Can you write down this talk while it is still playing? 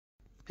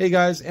Hey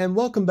guys, and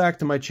welcome back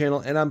to my channel,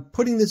 and I'm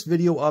putting this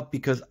video up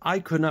because I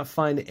could not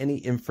find any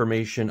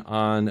information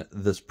on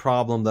this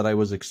problem that I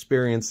was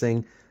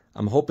experiencing.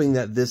 I'm hoping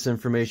that this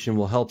information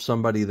will help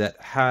somebody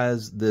that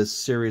has this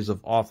series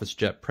of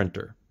OfficeJet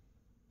printer.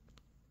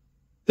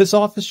 This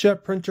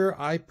OfficeJet printer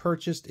I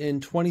purchased in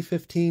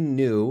 2015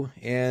 new,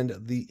 and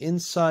the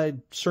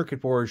inside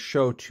circuit boards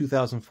show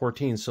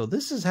 2014, so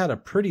this has had a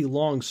pretty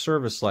long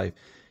service life.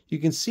 You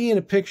can see in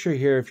a picture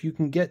here, if you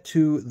can get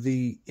to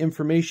the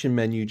information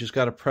menu, you just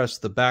got to press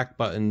the back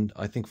button,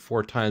 I think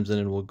 4 times, and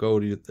it will go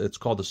to, it's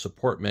called the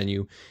support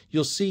menu.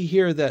 You'll see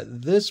here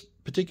that this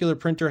particular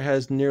printer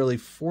has nearly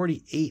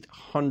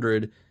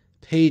 4,800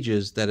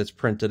 pages that it's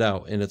printed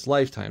out in its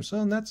lifetime.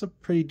 So that's a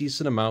pretty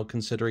decent amount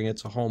considering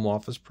it's a home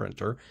office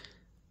printer.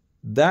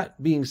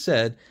 That being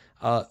said,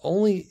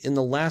 only in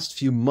the last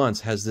few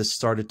months has this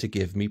started to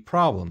give me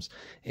problems.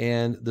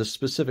 And the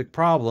specific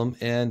problem,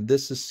 and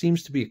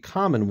seems to be a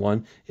common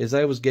one, is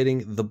I was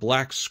getting the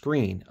black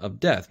screen of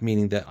death,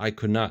 meaning that I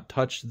could not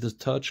touch the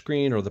touch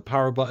screen or the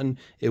power button.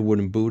 It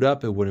wouldn't boot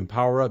up, it wouldn't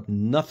power up,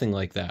 nothing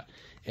like that.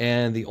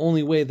 And the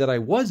only way that I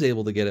was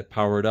able to get it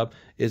powered up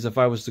is if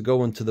I was to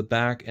go into the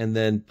back and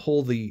then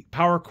pull the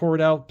power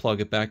cord out,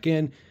 plug it back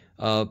in,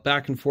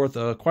 back and forth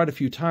quite a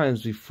few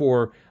times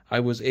before I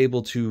was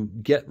able to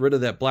get rid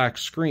of that black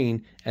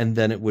screen, and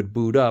then it would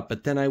boot up.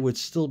 But then I would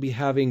still be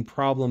having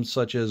problems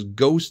such as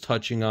ghost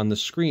touching on the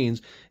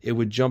screens. It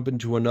would jump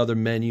into another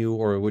menu,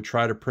 or it would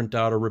try to print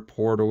out a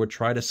report, or would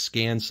try to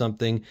scan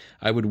something.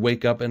 I would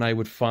wake up and I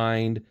would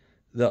find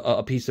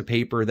a piece of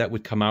paper that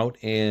would come out,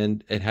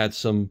 and it had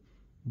some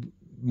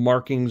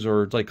markings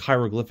or like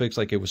hieroglyphics,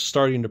 like it was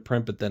starting to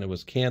print, but then it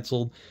was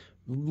canceled.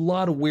 A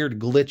lot of weird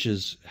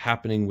glitches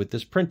happening with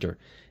this printer.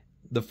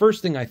 The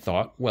first thing I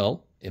thought,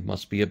 well, it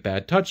must be a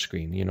bad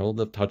touchscreen. You know,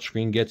 the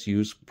touchscreen gets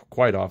used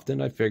quite often.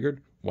 I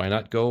figured, why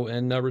not go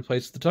and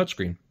replace the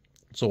touchscreen?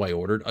 So I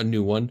ordered a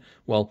new one,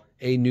 well,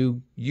 a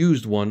new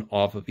used one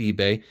off of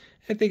eBay.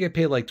 I think I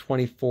paid like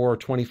 $24 or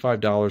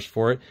 $25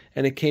 for it,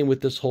 and it came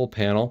with this whole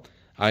panel.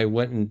 I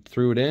went and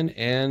threw it in,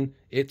 and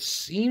it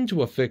seemed to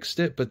have fixed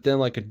it, but then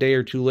like a day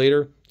or two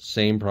later,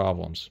 same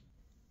problems.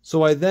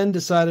 So I then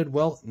decided,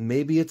 well,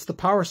 maybe it's the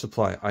power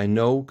supply. I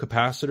know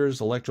capacitors,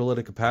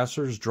 electrolytic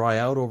capacitors, dry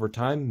out over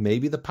time.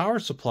 Maybe the power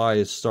supply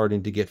is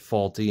starting to get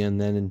faulty,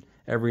 and then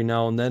every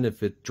now and then,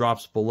 if it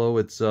drops below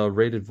its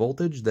rated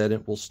voltage, then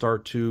it will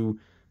start to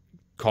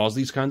cause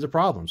these kinds of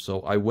problems.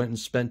 So I went and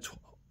spent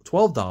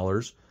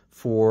 $12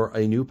 for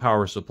a new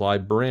power supply,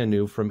 brand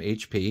new from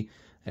HP,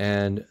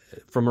 and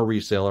from a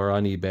reseller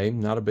on eBay.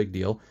 Not a big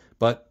deal,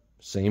 but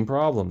same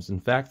problems. In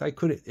fact,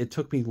 it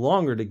took me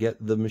longer to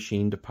get the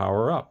machine to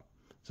power up.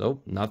 So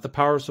not the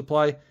power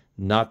supply,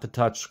 not the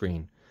touch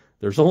screen.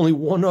 There's only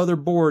one other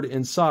board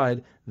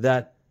inside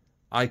that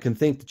I can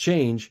think to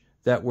change,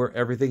 that where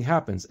everything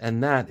happens,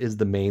 and that is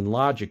the main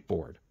logic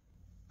board.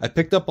 I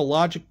picked up a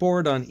logic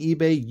board on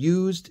eBay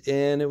used,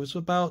 and it was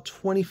about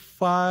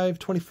 $25,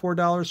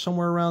 $24,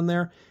 somewhere around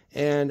there.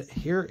 And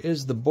here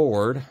is the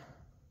board.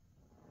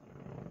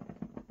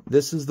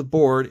 This is the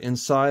board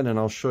inside, and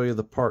I'll show you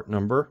the part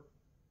number.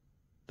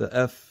 The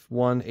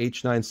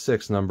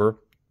F1H96 number,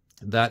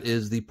 that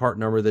is the part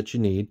number that you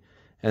need.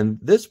 And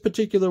this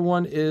particular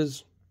one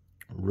is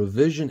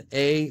revision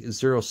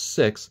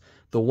A06.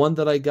 The one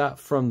that I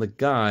got from the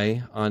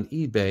guy on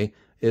eBay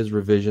is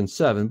revision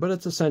 7, but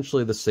it's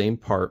essentially the same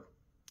part.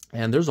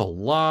 And there's a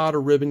lot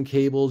of ribbon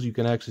cables. You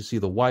can actually see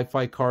the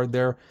Wi-Fi card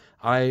there.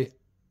 I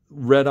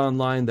read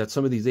online that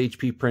some of these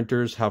HP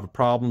printers have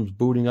problems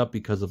booting up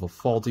because of a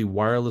faulty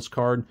wireless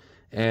card,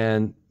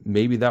 and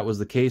maybe that was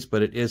the case,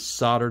 but it is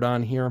soldered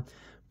on here.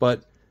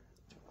 But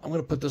I'm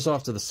going to put this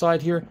off to the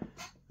side here.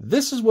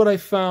 This is what I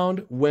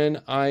found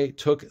when I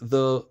took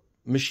the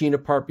machine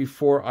apart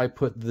before I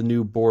put the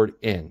new board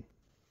in.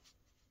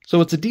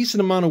 So it's a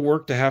decent amount of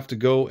work to have to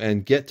go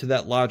and get to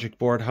that logic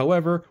board.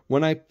 However,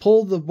 when I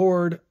pull the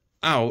board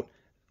out,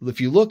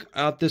 if you look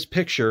at this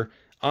picture,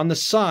 on the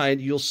side,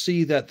 you'll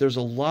see that there's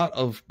a lot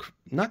of,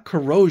 not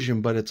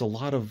corrosion, but it's a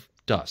lot of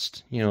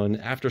dust. You know, and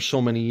after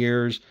so many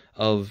years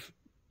of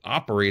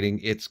operating,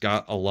 it's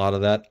got a lot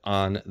of that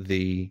on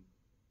the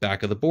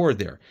back of the board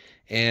there.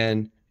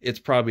 And it's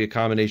probably a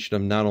combination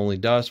of not only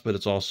dust, but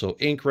it's also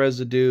ink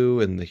residue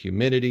and the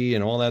humidity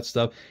and all that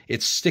stuff.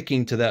 It's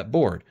sticking to that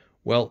board.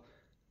 Well,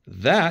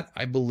 that,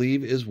 I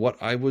believe, is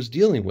what I was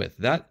dealing with.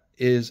 That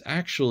is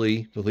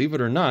actually, believe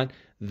it or not,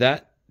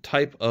 that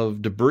type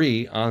of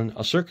debris on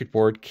a circuit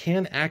board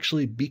can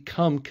actually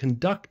become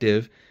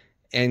conductive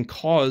and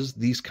cause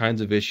these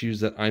kinds of issues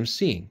that I'm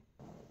seeing.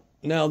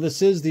 Now,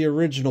 this is the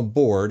original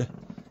board,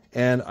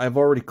 and I've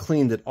already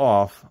cleaned it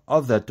off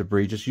of that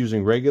debris just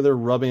using regular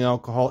rubbing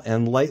alcohol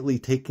and lightly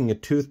taking a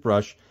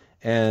toothbrush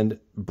and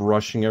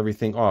brushing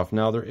everything off.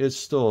 Now, there is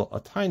still a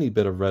tiny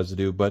bit of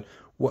residue, but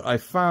what I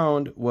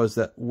found was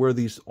that where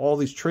all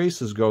these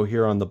traces go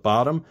here on the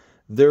bottom,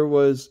 there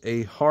was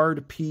a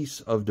hard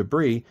piece of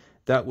debris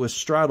that was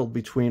straddled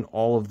between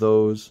all of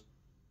those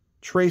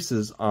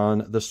traces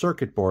on the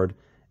circuit board.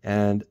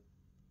 And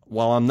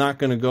while I'm not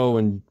going to go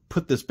and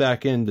put this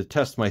back in to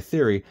test my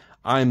theory,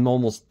 I'm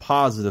almost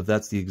positive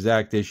that's the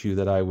exact issue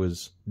that I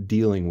was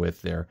dealing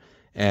with there.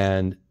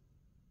 And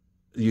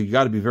you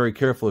got to be very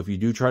careful if you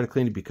do try to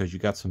clean it, because you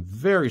got some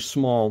very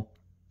small,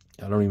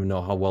 I don't even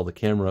know how well the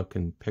camera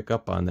can pick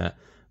up on that,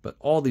 but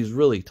all these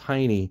really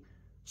tiny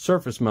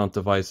surface mount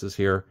devices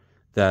here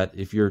that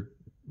if you're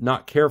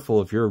not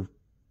careful, if you're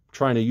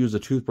trying to use a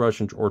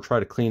toothbrush or try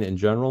to clean it in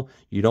general,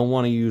 you don't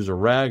want to use a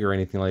rag or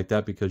anything like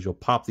that, because you'll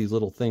pop these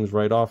little things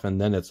right off and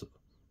then it's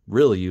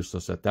really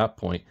useless at that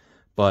point.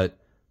 But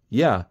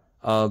yeah,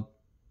 I'm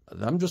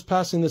just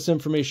passing this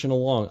information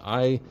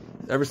along.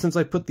 Ever since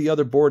I put the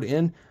other board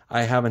in,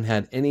 I haven't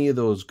had any of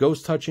those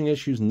ghost touching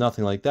issues,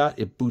 nothing like that.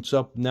 It boots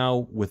up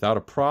now without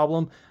a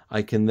problem.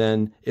 I can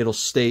then, it'll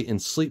stay in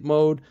sleep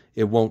mode.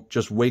 It won't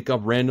just wake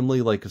up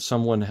randomly like if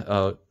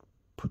someone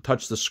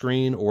touched the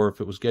screen, or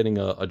if it was getting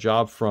a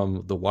job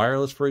from the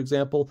wireless, for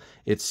example.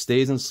 It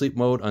stays in sleep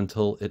mode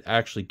until it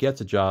actually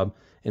gets a job,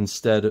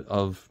 instead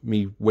of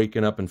me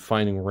waking up and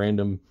finding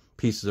random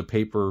pieces of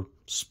paper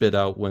spit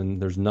out when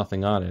there's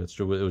nothing on it.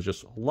 It was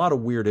just a lot of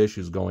weird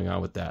issues going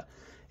on with that.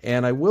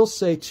 And I will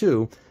say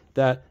too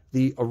that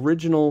the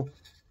original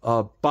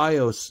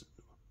BIOS,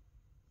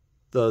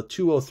 the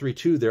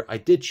 2032 there, I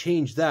did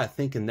change that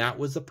thinking that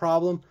was the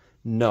problem.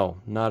 No,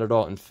 not at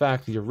all. In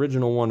fact, the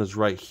original one is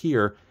right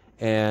here,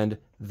 and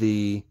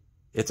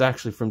it's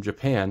actually from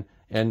Japan,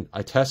 and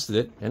I tested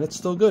it and it's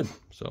still good.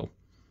 So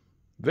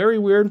very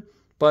weird,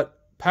 but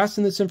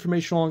passing this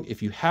information along.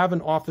 If you have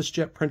an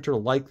OfficeJet printer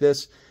like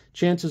this,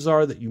 chances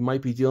are that you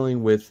might be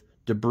dealing with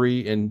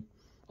debris and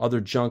other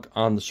junk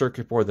on the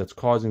circuit board that's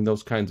causing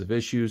those kinds of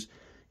issues.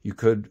 You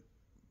could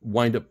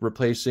wind up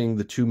replacing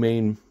the two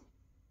main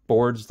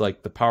boards,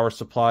 like the power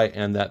supply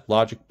and that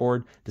logic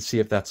board, to see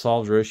if that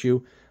solves your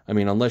issue. I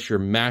mean, unless you're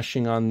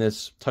mashing on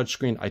this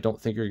touchscreen, I don't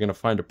think you're going to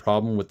find a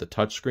problem with the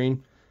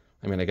touchscreen.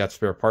 I mean, I got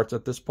spare parts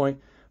at this point,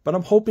 but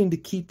I'm hoping to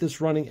keep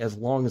this running as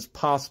long as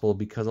possible,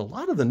 because a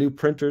lot of the new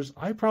printers,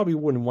 I probably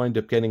wouldn't wind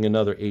up getting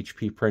another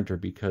HP printer,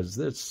 because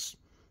this,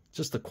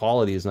 just the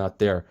quality is not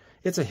there.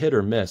 It's a hit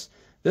or miss.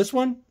 This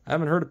one, I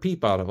haven't heard a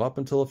peep out of up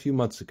until a few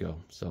months ago.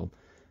 So,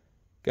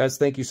 guys,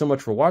 thank you so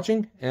much for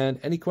watching, and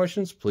any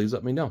questions, please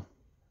let me know.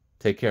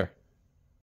 Take care.